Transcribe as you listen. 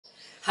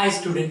Hi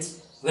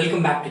students,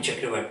 welcome back to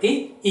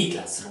Chakravarthy E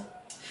Classroom.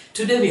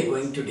 Today we are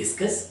going to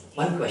discuss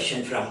one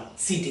question from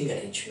seating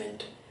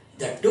arrangement,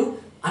 that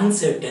too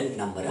uncertain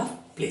number of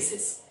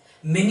places.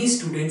 Many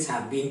students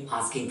have been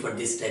asking for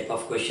this type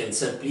of questions.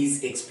 Sir,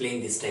 please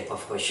explain this type of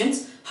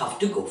questions, how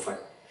to go for.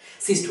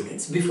 See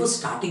students, before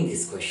starting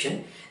this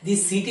question, the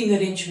seating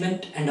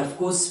arrangement and of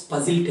course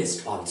puzzle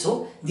test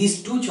also,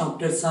 these two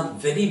chapters are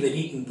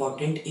very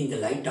important in the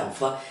light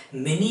of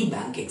many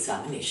bank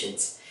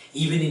examinations.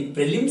 Even in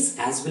prelims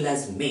as well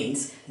as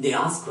mains, they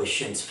ask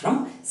questions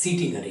from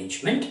seating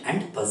arrangement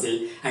and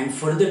puzzle, and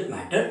for that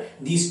matter,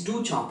 these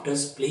two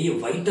chapters play a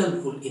vital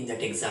role in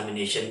that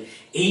examination.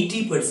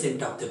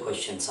 80% of the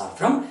questions are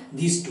from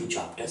these two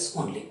chapters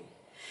only.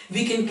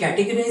 We can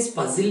categorize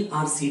puzzle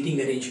or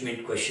seating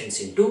arrangement questions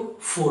into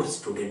four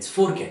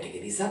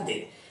categories are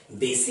there: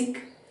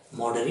 basic,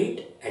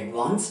 moderate,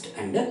 advanced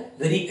and a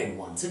very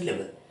advanced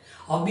level.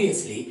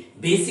 Obviously,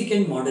 basic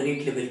and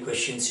moderate level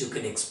questions you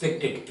can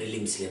expect at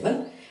prelims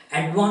level,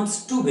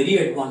 advanced to very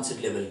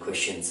advanced level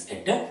questions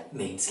at a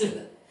mains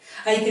level.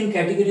 I can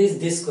categorize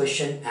this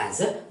question as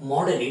a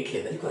moderate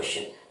level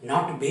question,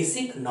 not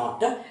basic,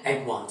 not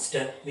advanced.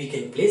 We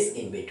can place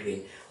in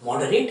between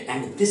moderate,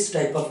 and this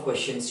type of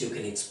questions you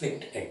can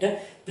expect at a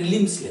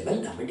prelims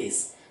level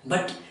nowadays.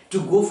 But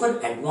to go for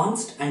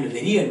advanced and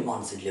very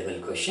advanced level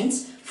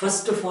questions,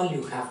 first of all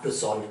you have to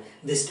solve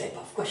this type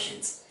of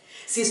questions.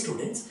 See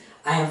students,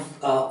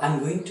 I'm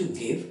going to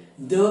give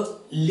the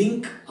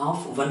link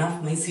of one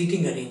of my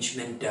seating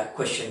arrangement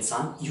questions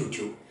on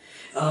YouTube,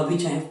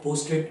 which I have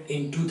posted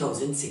in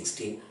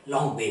 2016,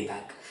 long way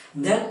back.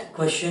 That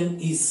question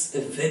is a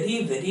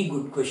very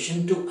good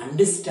question to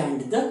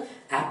understand the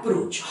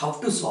approach, how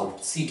to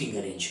solve seating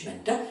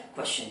arrangement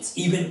questions.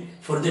 Even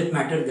for that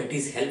matter, that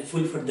is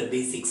helpful for the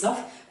basics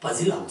of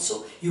puzzle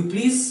also. You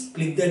please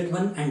click that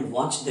one and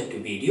watch that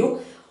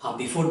video.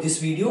 Before this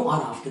video or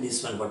after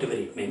this one, whatever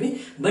it may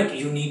be, but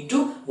you need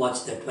to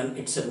watch that one.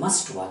 It's a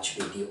must watch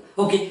video.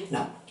 Okay,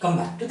 now come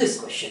back to this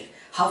question.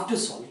 How to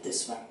solve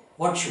this one?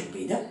 What should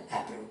be the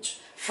approach?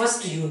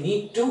 First you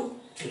need to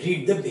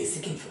read the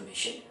basic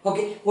information.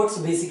 Okay, what's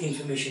the basic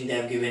information they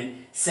have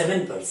given?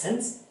 7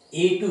 persons,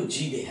 A to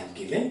G they have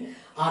given,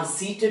 are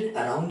seated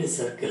around a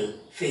circle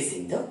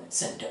facing the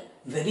center.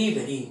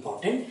 Very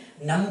important.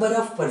 Number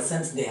of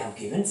persons they have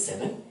given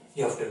 7.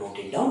 You have to note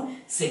it down.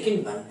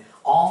 Second one,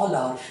 all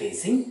are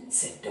facing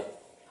center.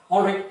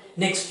 Alright,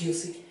 next you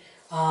see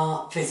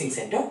facing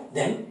center.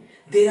 Then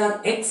there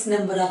are X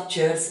number of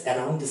chairs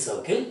around the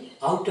circle,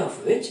 out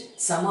of which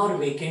some are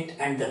vacant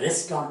and the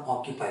rest are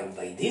occupied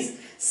by these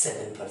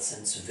 7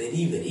 persons.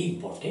 Very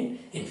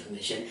important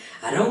information.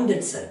 Around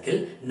that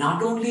circle,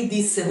 not only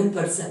these 7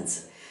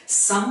 persons,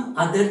 some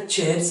other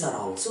chairs are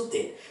also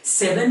there.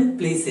 7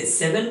 places,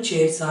 7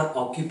 chairs are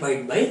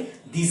occupied by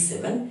these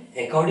 7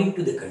 according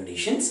to the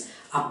conditions.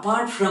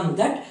 Apart from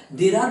that,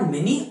 there are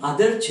many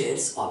other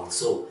chairs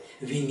also.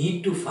 We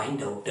need to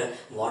find out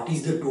what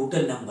is the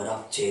total number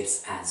of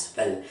chairs as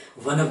well.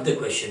 One of the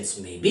questions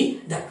may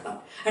be that one,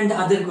 and the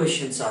other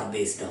questions are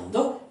based on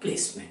the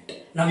placement.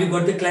 Now you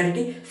got the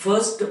clarity.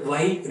 First,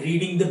 while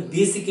reading the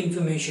basic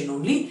information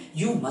only,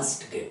 you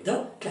must get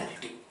the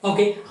clarity.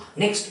 Okay,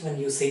 next when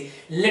you say,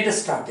 let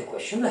us start the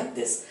question like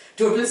this.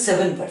 Total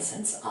 7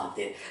 persons are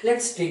there.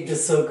 Let's take the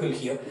circle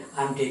here.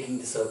 I am taking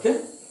the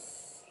circle.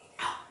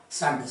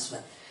 Start this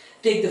one.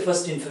 Take the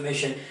first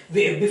information.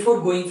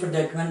 Before going for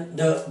that one,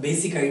 the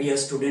basic idea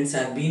students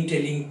have been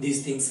telling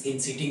these things in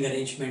seating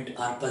arrangement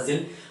or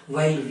puzzle.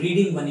 While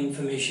reading one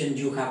information,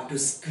 you have to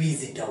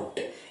squeeze it out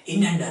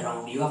in and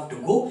around. You have to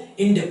go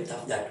in depth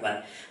of that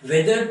one.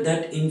 Whether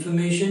that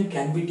information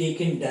can be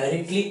taken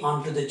directly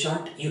onto the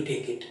chart, you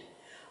take it.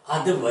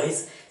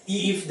 Otherwise,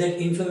 if that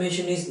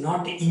information is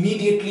not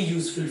immediately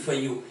useful for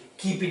you,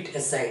 keep it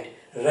aside.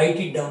 Write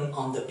it down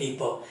on the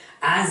paper.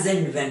 As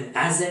and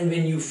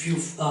when you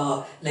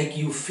feel like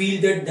you feel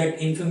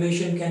that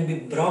information can be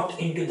brought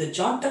into the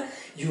chart,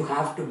 you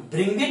have to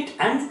bring it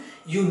and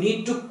you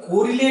need to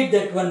correlate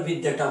that one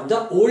with that of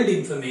the old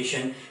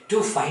information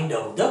to find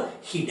out the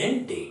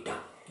hidden data.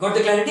 Got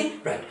the clarity?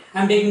 Right.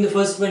 I am taking the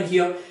first one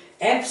here.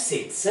 F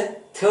sits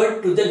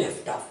third to the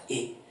left of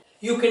A.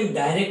 You can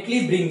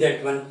directly bring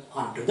that one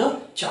onto the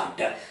chart.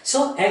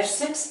 So F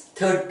sits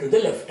third to the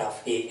left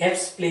of A.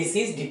 F's place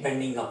is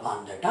depending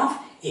upon that of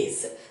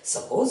A's.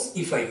 Suppose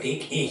if I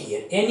take A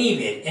here,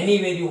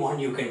 anywhere you want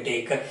you can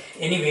take.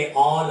 Anyway,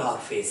 all are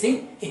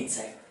facing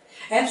inside.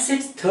 F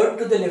sits third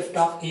to the left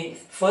of A.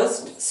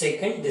 First,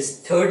 second,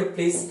 this third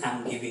place I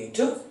am giving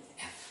to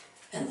F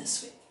in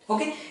this way.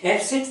 Okay,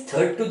 F sits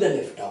third to the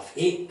left of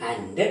A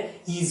and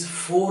is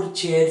 4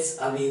 chairs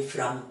away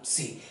from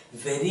C.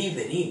 Very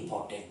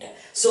important.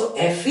 So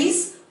F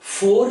is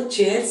 4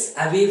 chairs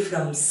away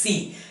from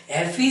C.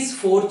 F is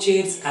 4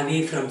 chairs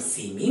away from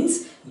C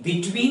means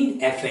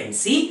between F and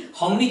C,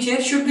 how many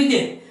chairs should be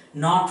there?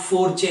 Not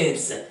 4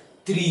 chairs,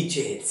 3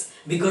 chairs.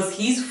 Because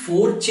he is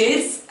 4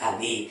 chairs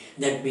away.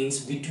 That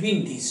means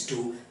between these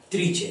two,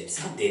 3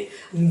 chairs are there.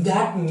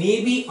 That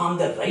may be on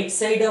the right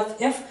side of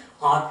F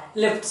or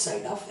left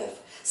side of F.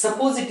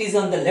 Suppose it is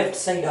on the left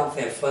side of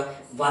F,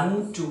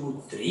 1,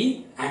 2,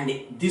 3,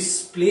 and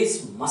this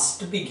place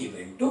must be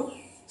given to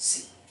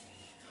C.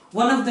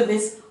 One of the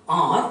ways,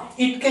 or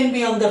it can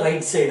be on the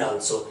right side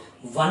also.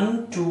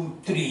 1, 2,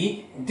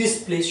 3,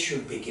 this place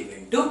should be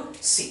given to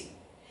C.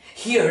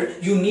 Here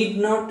you need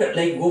not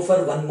go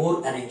for one more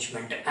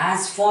arrangement.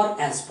 As far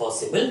as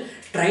possible,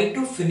 try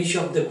to finish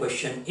up the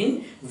question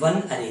in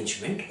one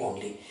arrangement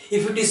only.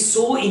 If it is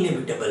so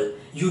inevitable,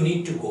 you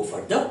need to go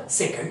for the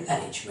second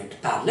arrangement.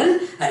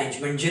 Parallel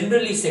arrangement.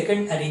 Generally,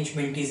 second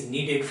arrangement is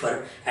needed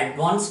for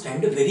advanced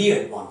and very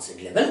advanced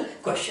level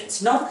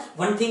questions. Now,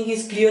 one thing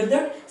is clear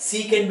that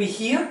C can be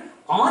here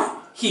or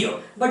here,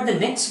 but the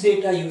next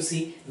data you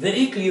see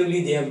very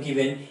clearly they have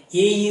given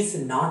A is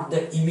not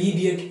the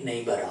immediate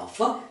neighbor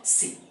of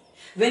C.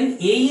 When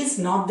A is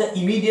not the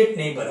immediate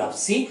neighbor of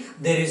C,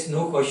 there is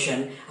no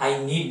question,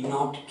 I need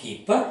not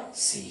keep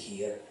C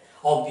here.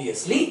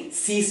 Obviously,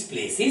 C's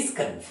place is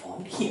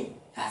confirmed here.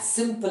 As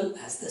simple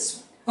as this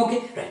one.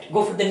 Okay, right.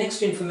 Go for the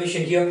next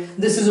information here.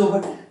 This is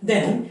over.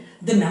 Then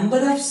the number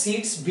of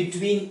seats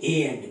between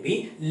A and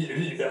B,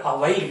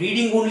 while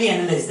reading only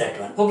analyze that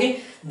one.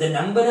 Okay, the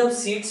number of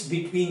seats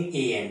between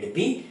A and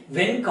B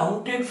when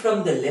counted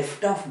from the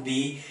left of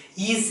B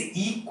is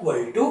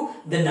equal to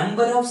the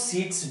number of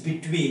seats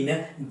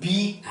between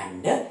B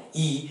and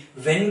E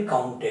when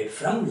counted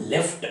from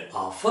left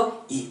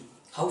of E.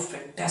 How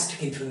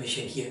fantastic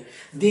information here.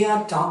 They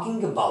are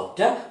talking about,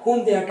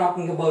 whom they are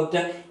talking about?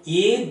 A,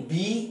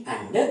 B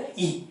and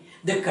E.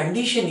 The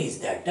condition is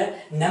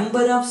that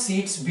number of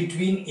seats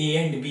between A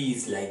and B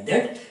is like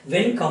that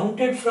when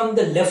counted from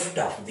the left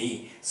of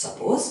B.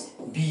 Suppose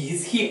B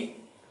is here,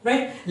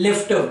 right?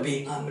 Left of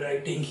B, I am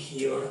writing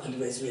here,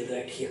 otherwise we will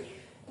write here.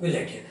 We will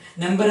write here.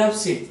 Number of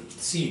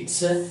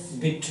seats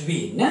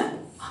between, I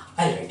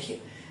will write here.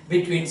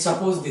 Between,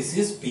 suppose this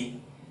is B,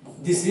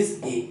 this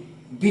is A.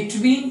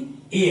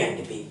 Between A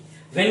and B,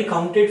 when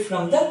counted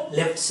from the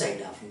left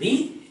side of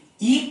B,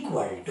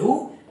 equal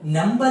to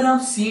number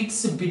of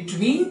seats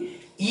between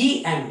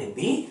E and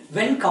B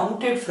when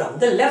counted from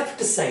the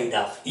left side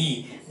of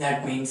E.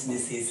 That means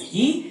this is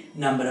E,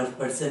 number of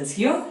persons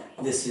here,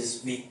 this is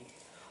B.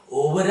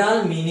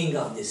 Overall meaning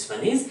of this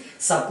one is,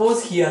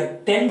 suppose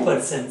here 10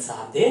 persons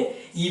are there,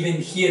 even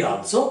here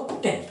also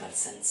 10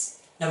 persons.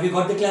 Now we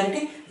got the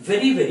clarity?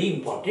 Very, very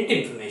important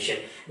information.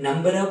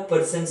 Number of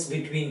persons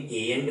between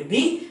A and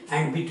B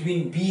and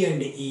between B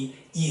and E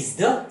is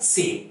the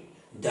same.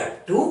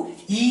 That too,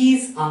 E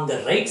is on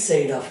the right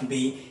side of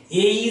B, A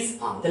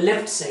is on the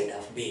left side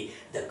of B.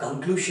 The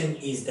conclusion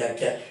is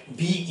that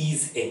B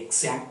is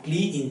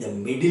exactly in the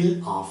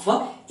middle of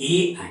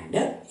A and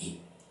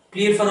E.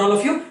 Clear for all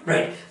of you?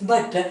 Right.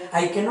 But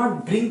I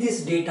cannot bring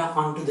this data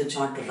onto the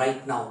chart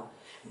right now,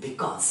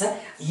 because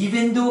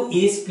even though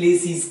A's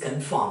place is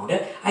confirmed,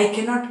 I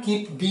cannot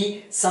keep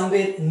B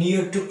somewhere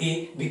near to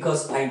A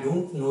because I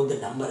don't know the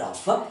number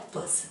of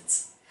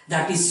persons.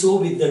 That is so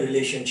with the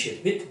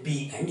relationship with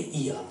B and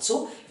E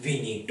also.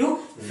 We need to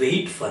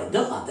wait for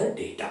the other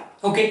data.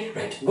 Okay,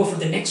 right. Go for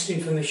the next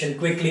information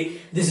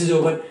quickly. This is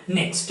over.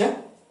 Next, there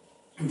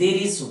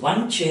is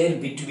one chair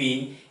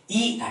between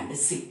E and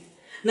C.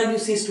 Now you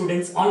see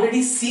students,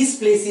 already C's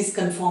place is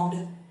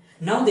confirmed.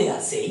 Now they are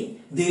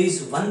saying there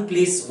is one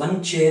place,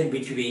 one chair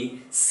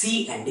between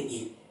C and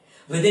E.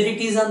 Whether it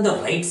is on the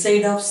right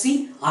side of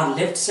C or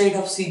left side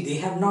of C, they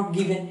have not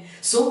given.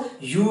 So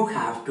you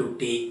have to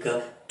take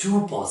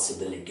two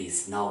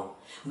possibilities now.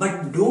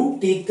 But don't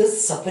take the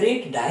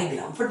separate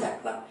diagram for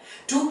that one.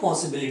 Two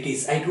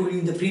possibilities, I told you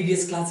in the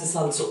previous classes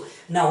also.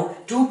 Now,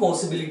 two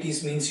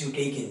possibilities means you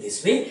take in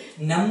this way.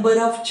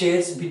 Number of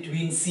chairs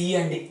between C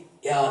and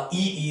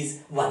E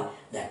is 1.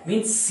 That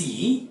means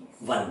C,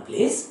 one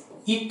place.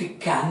 It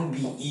can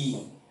be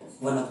E.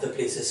 One of the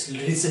places,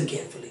 listen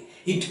carefully.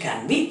 It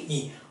can be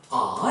E.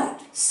 Or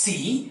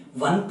C,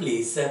 one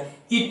place,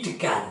 it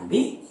can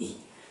be E.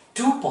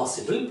 Two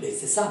possible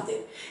places are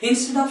there.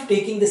 Instead of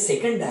taking the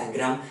second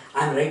diagram,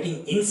 I am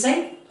writing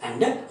inside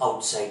and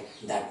outside.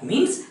 That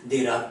means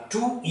there are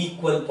two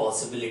equal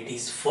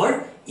possibilities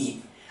for E.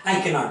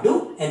 I cannot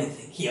do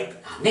anything here.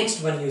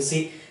 Next one you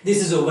see,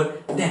 this is over.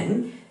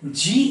 Then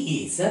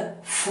G is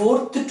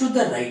fourth to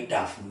the right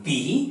of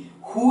B,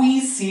 who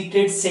is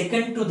seated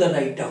second to the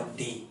right of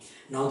D.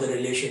 Now the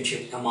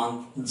relationship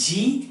among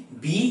G,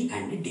 B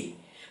and D.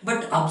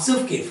 But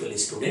observe carefully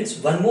students,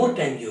 one more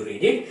time you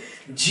read it.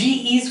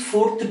 G is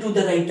fourth to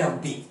the right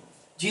of B.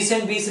 G's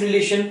and B's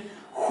relation,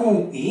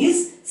 who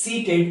is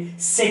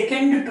seated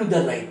second to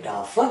the right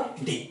of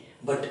D.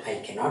 But I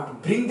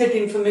cannot bring that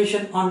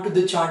information onto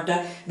the chart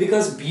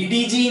because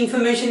BDG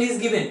information is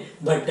given.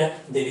 But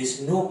there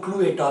is no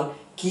clue at all.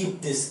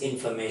 Keep this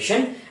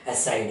information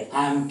aside.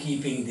 I am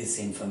keeping this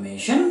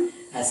information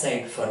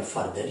aside for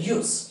further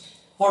use.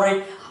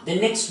 Alright,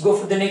 then next, go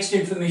for the next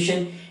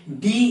information.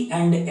 D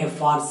and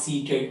F are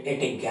seated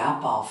at a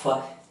gap of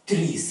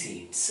 3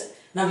 seats.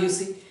 Now you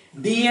see,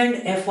 D and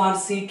F are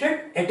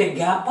seated at a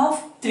gap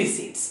of 3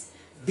 seats.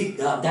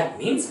 That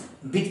means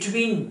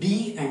between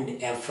D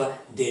and F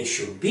there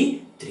should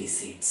be 3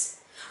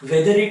 seats.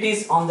 Whether it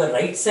is on the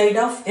right side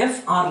of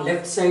F or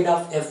left side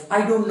of F,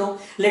 I don't know.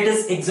 Let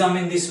us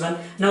examine this one.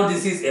 Now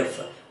this is F.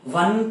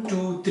 1,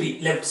 2, 3,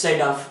 left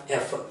side of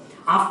F.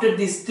 After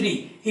this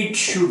 3, it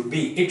should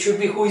be,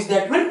 who is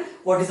that one?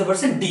 What is the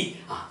person? D.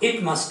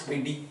 It must be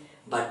D.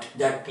 But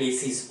that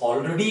place is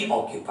already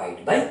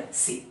occupied by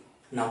C.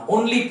 Now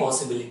only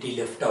possibility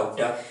left out,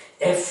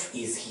 F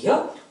is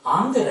here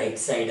on the right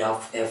side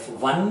of F.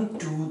 1,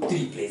 2,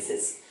 3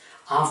 places.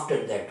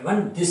 After that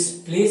one, this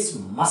place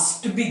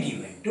must be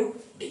given to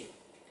D.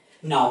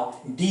 Now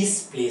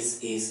D's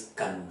place is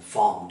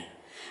confirmed.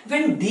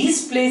 When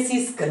D's place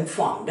is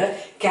confirmed,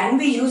 can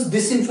we use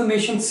this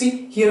information?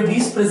 See, here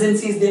D's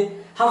presence is there.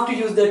 How to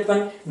use that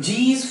one?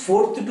 G is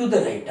fourth to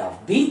the right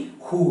of B.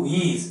 Who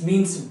is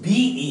means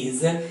B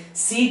is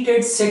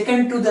seated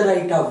second to the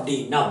right of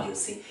D. Now you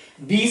see,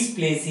 B's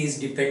place is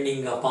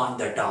depending upon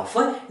that of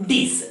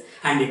D's,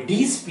 and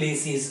D's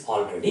place is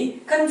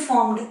already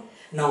confirmed.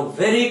 Now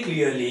very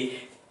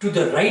clearly to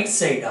the right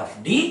side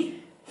of D,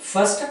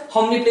 first,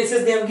 how many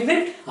places they have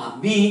given?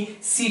 B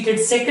seated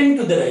second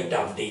to the right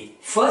of D.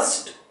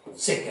 First,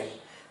 second.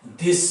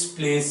 This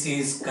place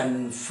is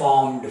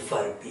confirmed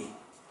for B.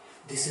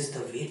 This is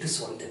the way to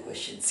solve the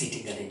question,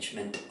 seating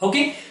arrangement.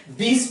 Okay,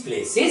 B's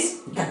place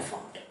is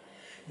confirmed.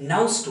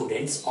 Now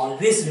students,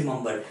 always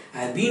remember, I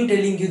have been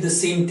telling you the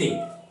same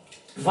thing.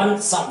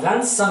 Once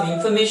some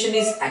information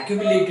is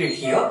accumulated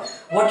here,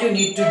 what you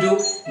need to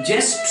do,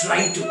 just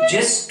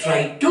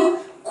try to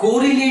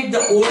correlate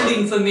the old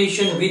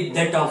information with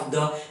that of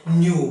the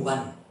new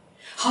one.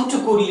 How to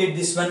correlate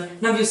this one?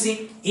 Now you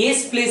see,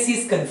 A's place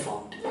is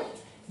confirmed,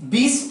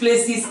 B's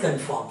place is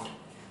confirmed.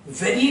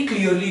 Very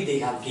clearly they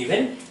have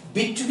given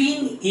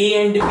between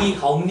A and B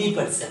how many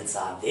persons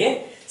are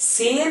there.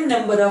 Same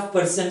number of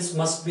persons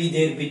must be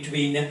there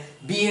between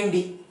B and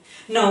D.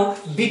 Now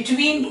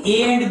between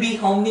A and B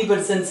how many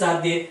persons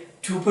are there?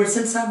 2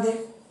 persons are there.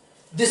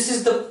 This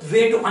is the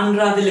way to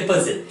unravel a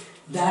puzzle.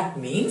 That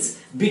means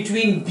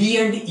between B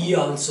and E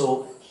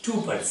also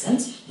 2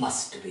 persons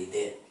must be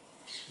there.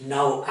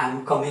 Now I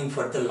am coming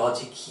for the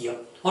logic here.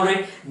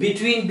 Alright,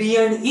 between B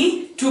and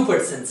E 2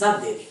 persons are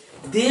there.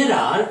 There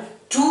are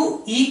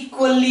 2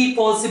 equally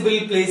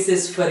possible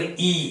places for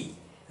E.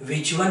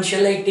 Which one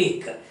shall I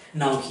take?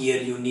 Now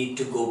here you need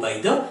to go by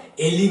the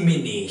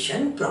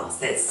elimination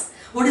process.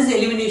 What is the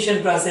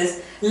elimination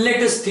process?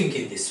 Let us think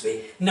in this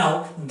way.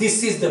 Now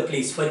this is the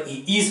place for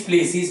E. E's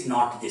place is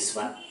not this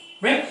one.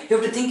 Right? You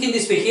have to think in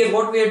this way. Here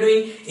what we are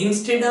doing,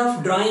 instead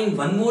of drawing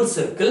one more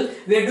circle,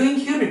 we are doing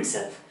here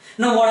itself.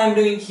 Now what I am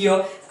doing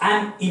here, I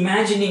am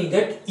imagining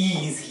that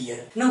E is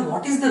here. Now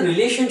what is the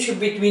relationship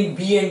between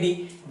B and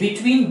E?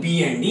 Between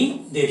B and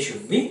E, there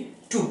should be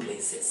 2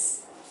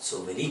 places.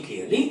 So very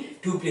clearly,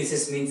 2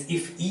 places means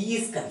if E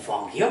is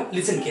confirmed here,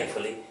 listen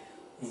carefully.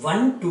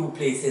 1, 2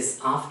 places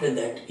after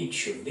that, it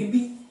should be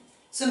B.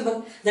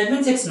 Simple. That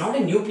means it's not a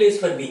new place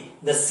for B.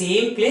 The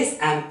same place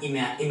I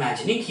am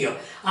imagining here.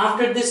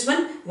 After this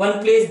one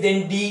place,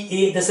 then D,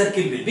 A, the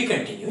circle will be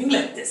continuing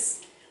like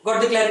this.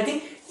 Got the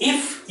clarity?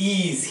 If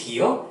E is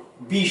here,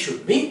 B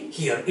should be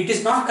here. It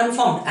is not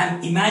confirmed. I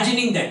am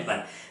imagining that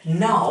one.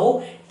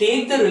 Now,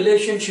 take the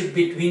relationship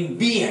between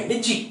B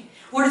and G.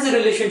 What is the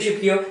relationship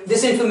here?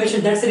 This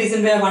information, that's the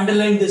reason why I have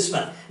underlined this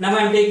one. Now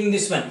I am taking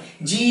this one.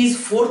 G is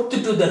fourth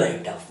to the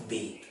right of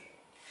B.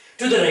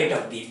 To the right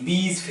of B.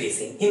 B is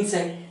facing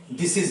inside.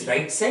 This is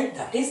right side,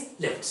 that is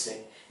left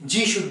side.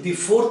 G should be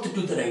fourth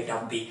to the right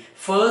of B.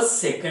 First,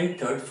 second,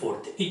 third,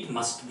 fourth. It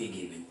must be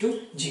given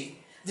to G.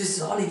 This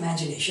is all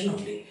imagination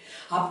only.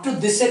 Up to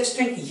this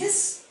extent,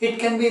 yes, it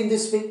can be in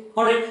this way.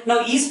 Alright,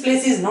 now E's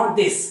place is not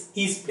this.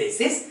 E's place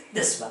is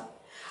this one.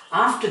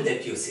 After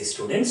that, you see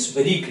students,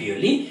 very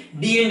clearly,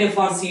 D and F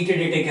are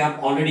seated at a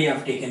gap. Already I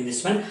have taken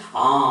this one.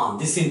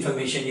 This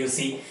information you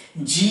see,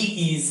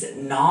 G is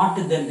not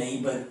the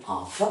neighbor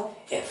of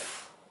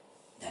F.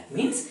 That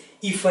means,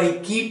 if I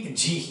keep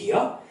G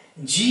here,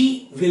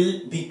 G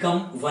will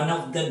become one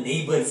of the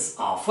neighbors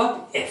of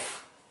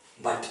F.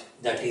 But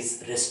that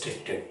is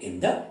restricted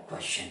in the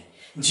question.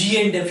 G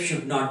and F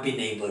should not be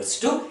neighbors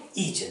to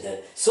each other.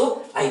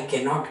 So, I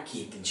cannot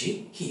keep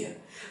G here.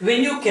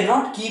 When you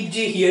cannot keep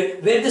G here,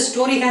 where the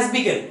story has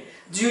begun,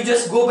 you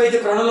just go by the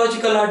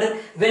chronological order.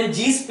 When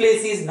G's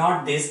place is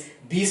not this,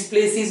 B's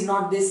place is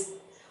not this.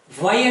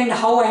 Why and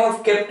how I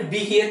have kept B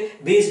here?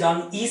 Based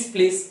on E's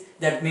place.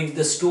 That means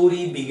the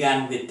story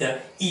began with the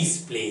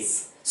E's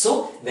place.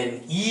 So,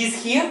 when E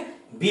is here,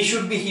 B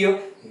should be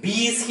here.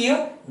 B is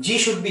here, G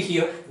should be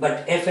here.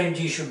 But F and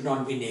G should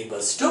not be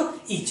neighbors to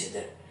each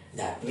other.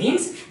 That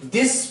means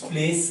this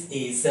place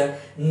is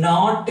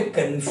not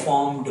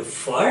confirmed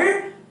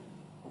for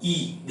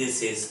E.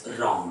 This is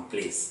wrong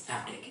place I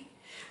am taking.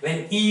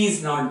 When E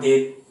is not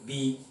there,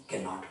 B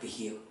cannot be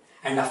here.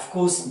 And of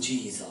course,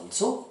 G is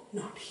also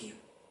not here.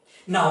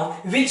 Now,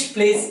 which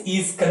place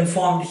is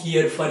confirmed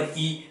here for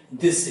E?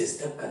 This is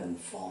the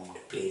confirmed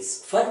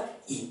place for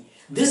E.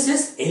 This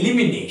is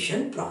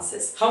elimination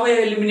process. How I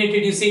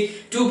eliminated, you see,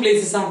 2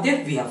 places are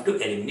there. We have to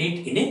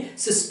eliminate in a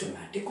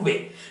systematic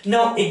way.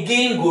 Now,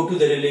 again go to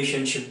the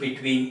relationship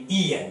between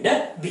E and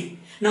B.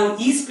 Now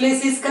E's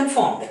place is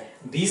confirmed,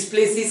 B's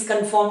place is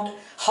confirmed.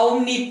 How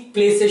many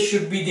places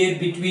should be there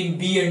between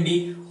B and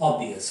D?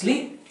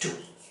 Obviously 2.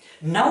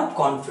 Now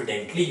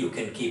confidently you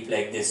can keep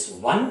like this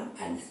 1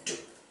 and 2.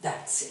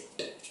 That's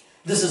it.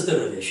 This is the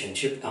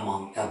relationship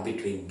among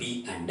between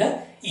B and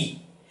E.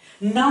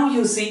 Now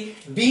you see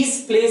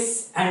B's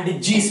place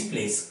and G's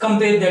place.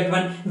 Compare that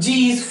one.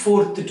 G is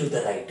 4th to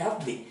the right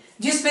of B.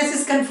 G's place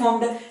is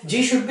confirmed.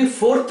 G should be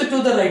 4th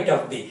to the right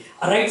of B.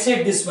 Right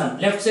side this one,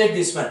 left side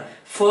this one.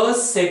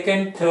 First,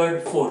 second,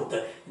 third, fourth.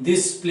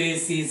 This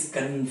place is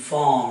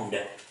confirmed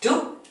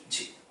to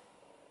G.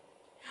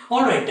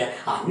 Alright,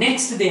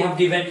 next they have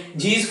given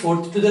G is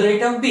 4th to the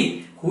right of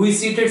B. Who is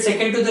seated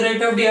second to the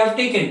right of D? I have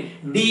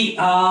taken. D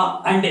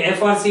and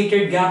F are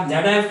seated gap,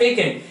 that I have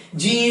taken.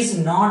 G is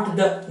not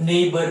the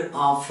neighbor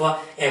of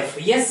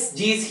F. Yes,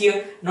 G is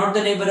here, not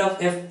the neighbor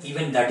of F.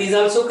 Even that is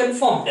also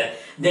confirmed.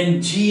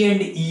 Then G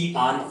and E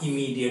are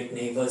immediate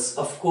neighbors.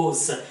 Of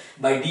course,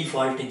 by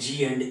default,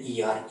 G and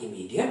E are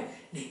immediate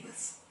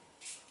neighbors.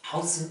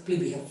 How simply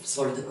we have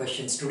solved the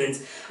question, students.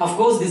 Of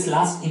course, this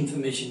last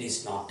information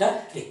is not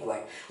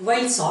required.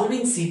 While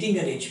solving seating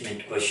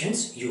arrangement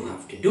questions, you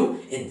have to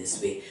do in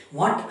this way.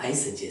 What I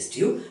suggest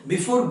you,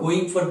 before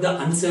going for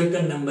the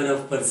uncertain number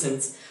of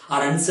persons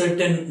or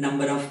uncertain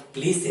number of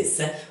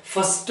places,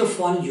 first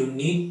of all, you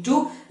need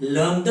to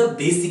learn the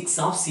basics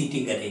of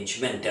seating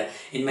arrangement.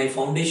 In my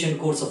foundation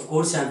course, of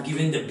course, I have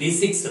given the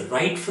basics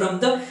right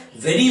from the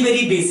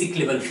very basic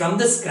level, from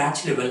the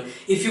scratch level.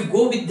 If you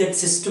go with that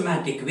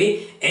systematic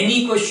way,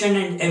 any question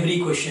and every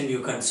question you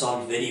can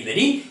solve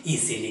very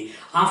easily.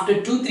 After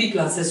 2-3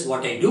 classes,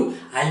 what I do,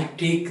 I'll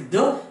take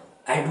the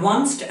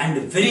advanced and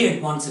very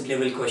advanced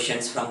level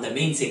questions from the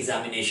mains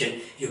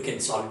examination. You can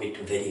solve it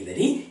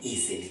very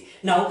easily.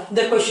 Now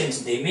the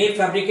questions, they may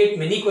fabricate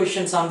many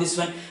questions on this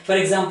one. For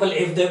example,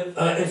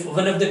 if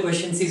one of the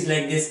questions is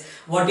like this,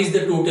 what is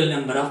the total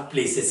number of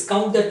places?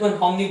 Count that one.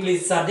 How many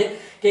places are there?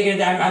 Take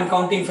it, I'm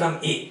counting from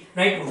A,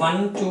 right?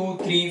 1, 2,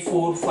 3,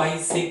 4, 5,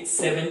 6,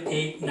 7,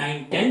 8,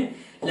 9, 10,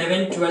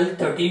 11, 12,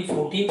 13,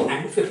 14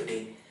 and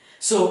 15.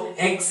 So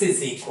X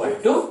is equal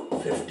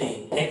to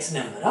 15. X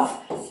number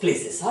of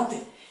places are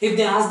there. If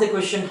they ask the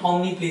question how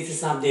many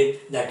places are there,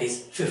 that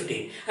is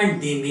 15.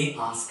 And they may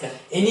ask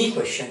any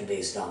question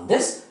based on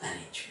this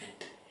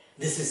arrangement.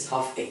 This is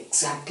how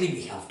exactly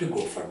we have to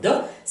go for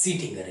the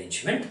seating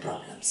arrangement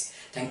problems.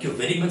 Thank you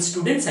very much,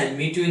 students. I'll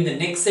meet you in the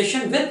next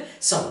session with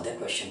some other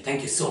question.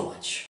 Thank you so much.